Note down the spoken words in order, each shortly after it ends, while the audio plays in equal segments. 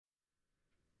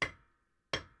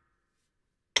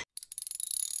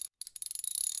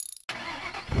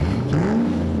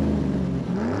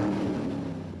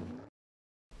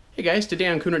Hey guys, today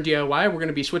on Cooner DIY we're going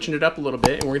to be switching it up a little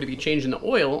bit and we're going to be changing the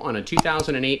oil on a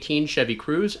 2018 Chevy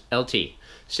Cruze LT.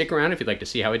 Stick around if you'd like to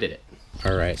see how I did it.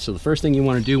 Alright, so the first thing you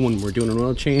want to do when we're doing an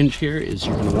oil change here is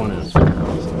you're going to want to,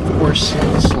 of course,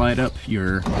 slide up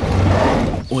your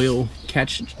oil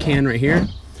catch can right here.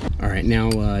 Alright, now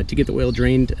to get the oil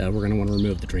drained, we're going to want to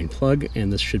remove the drain plug,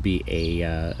 and this should be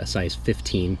a size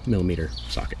 15 millimeter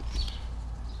socket.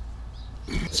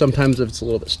 Sometimes if it's a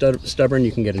little bit stubborn,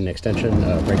 you can get an extension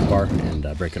break bar and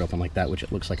break it open like that, which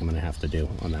it looks like I'm going to have to do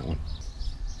on that one.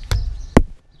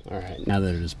 Alright, now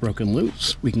that it is broken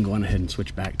loose, we can go on ahead and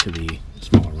switch back to the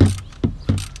smaller one.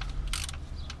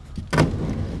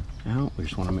 Now, we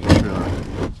just want to make sure our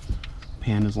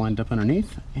pan is lined up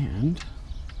underneath, and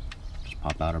just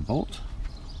pop out our bolt.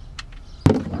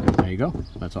 There you go.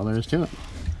 That's all there is to it.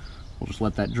 We'll just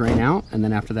let that drain out, and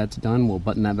then after that's done, we'll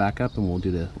button that back up and we'll do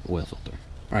the oil filter.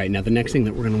 All right, now the next thing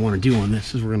that we're going to want to do on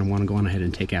this is we're going to want to go on ahead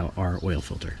and take out our oil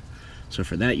filter. So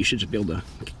for that, you should just be able to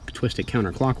twist it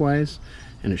counterclockwise,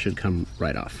 and it should come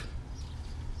right off.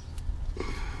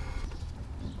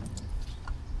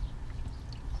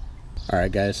 All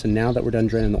right, guys, so now that we're done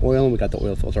draining the oil and we got the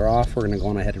oil filter off, we're going to go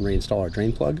on ahead and reinstall our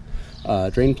drain plug.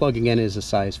 Drain plug, again, is a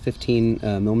size 15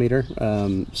 millimeter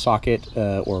socket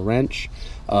or wrench,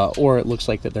 or it looks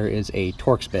like that there is a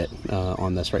Torx bit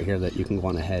on this right here that you can go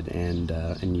on ahead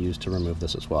and use to remove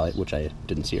this as well, which I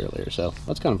didn't see earlier, so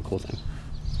that's kind of a cool thing.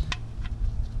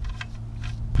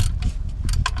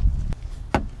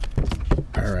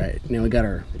 All right, now we got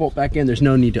our bolt back in. There's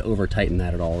no need to over tighten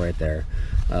that at all right there.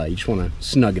 You just want to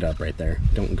snug it up right there.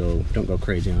 Don't go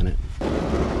crazy on it.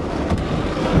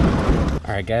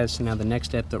 All right, guys, so now the next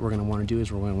step that we're going to want to do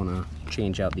is we're going to want to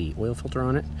change out the oil filter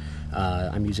on it.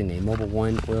 I'm using a Mobil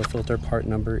 1 oil filter. Part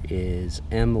number is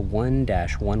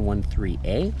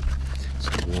M1-113A.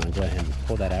 So we want to go ahead and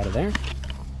pull that out of there.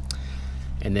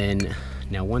 And then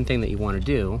now one thing that you want to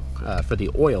do for the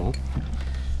oil,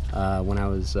 when I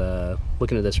was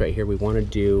looking at this right here, we want to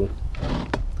do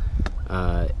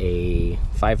a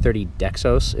 530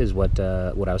 Dexos is what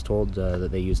I was told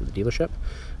that they use at the dealership.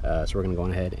 So we're going to go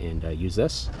on ahead and use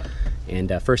this. And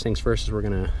first things first is we're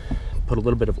going to put a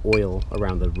little bit of oil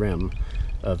around the rim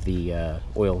of the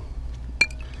oil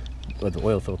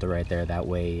filter right there. That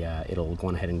way it'll go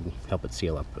on ahead and help it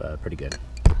seal up pretty good.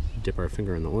 Dip our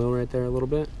finger in the oil right there a little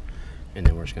bit, and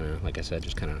then we're just going to, like I said,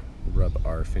 just kind of rub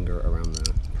our finger around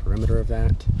the perimeter of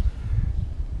that,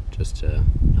 just to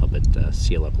help it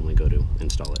seal up when we go to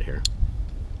install it here.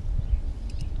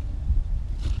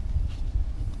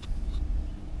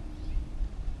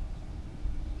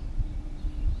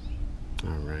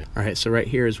 Alright, so right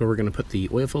here is where we're going to put the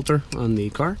oil filter on the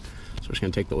car. So we're just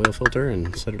going to take the oil filter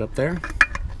and set it up there.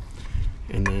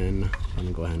 And then I'm going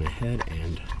to go ahead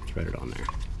and thread it on there.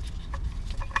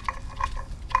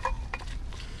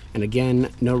 And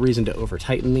again, no reason to over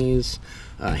tighten these.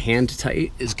 Hand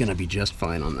tight is going to be just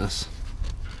fine on this.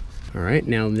 Alright,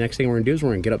 now the next thing we're going to do is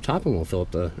we're going to get up top and we'll fill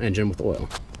up the engine with oil.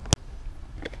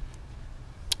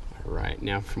 Alright,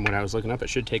 now from what I was looking up, it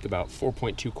should take about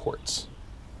 4.2 quarts.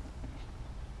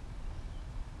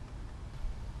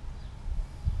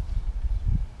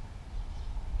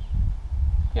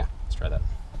 Yeah, let's try that.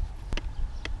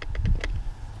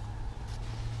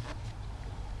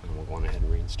 And we'll go on ahead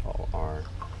and reinstall our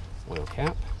oil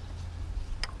cap.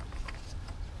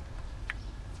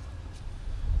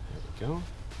 There we go.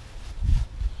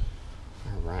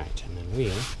 Alright, and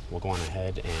then we'll go on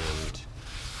ahead and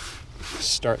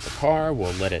start the car.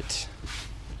 We'll let it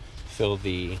fill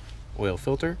the oil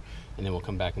filter, and then we'll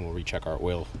come back and we'll recheck our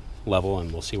oil level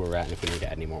and we'll see where we're at and if we need to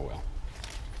add any more oil.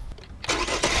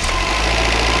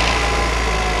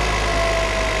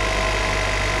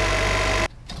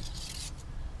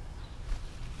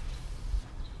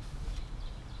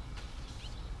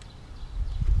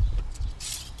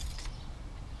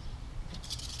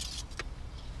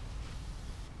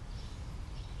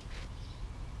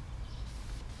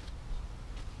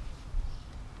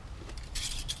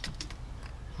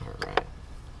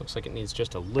 Looks like it needs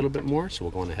just a little bit more, so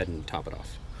we'll go on ahead and top it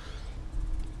off.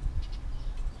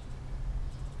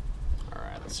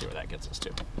 Alright, let's see where that gets us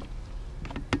to.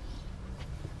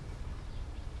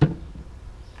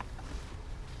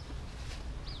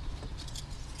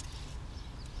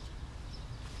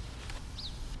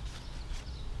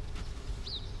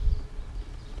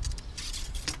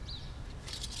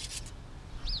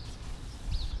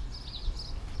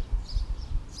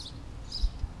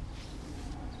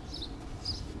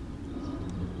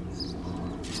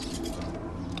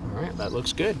 That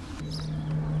looks good.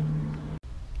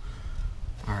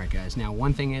 All right, guys. Now,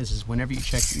 one thing is whenever you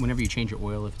change your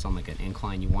oil, if it's on like an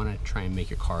incline, you want to try and make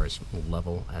your car as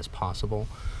level as possible.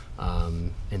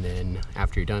 And then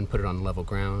after you're done, put it on level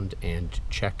ground and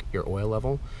check your oil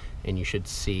level. And you should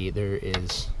see there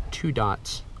is 2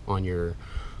 dots on your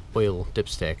oil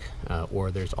dipstick,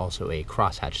 or there's also a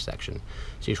crosshatch section.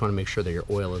 So you just want to make sure that your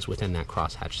oil is within that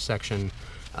crosshatch section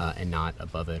and not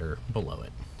above it or below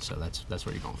it. So that's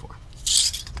what you're going for.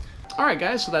 All right,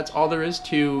 guys, so that's all there is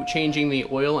to changing the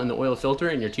oil and the oil filter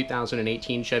in your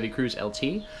 2018 Chevy Cruze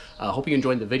LT. Hope you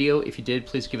enjoyed the video. If you did,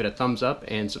 please give it a thumbs up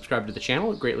and subscribe to the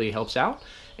channel. It greatly helps out.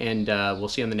 And we'll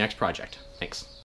see you on the next project. Thanks.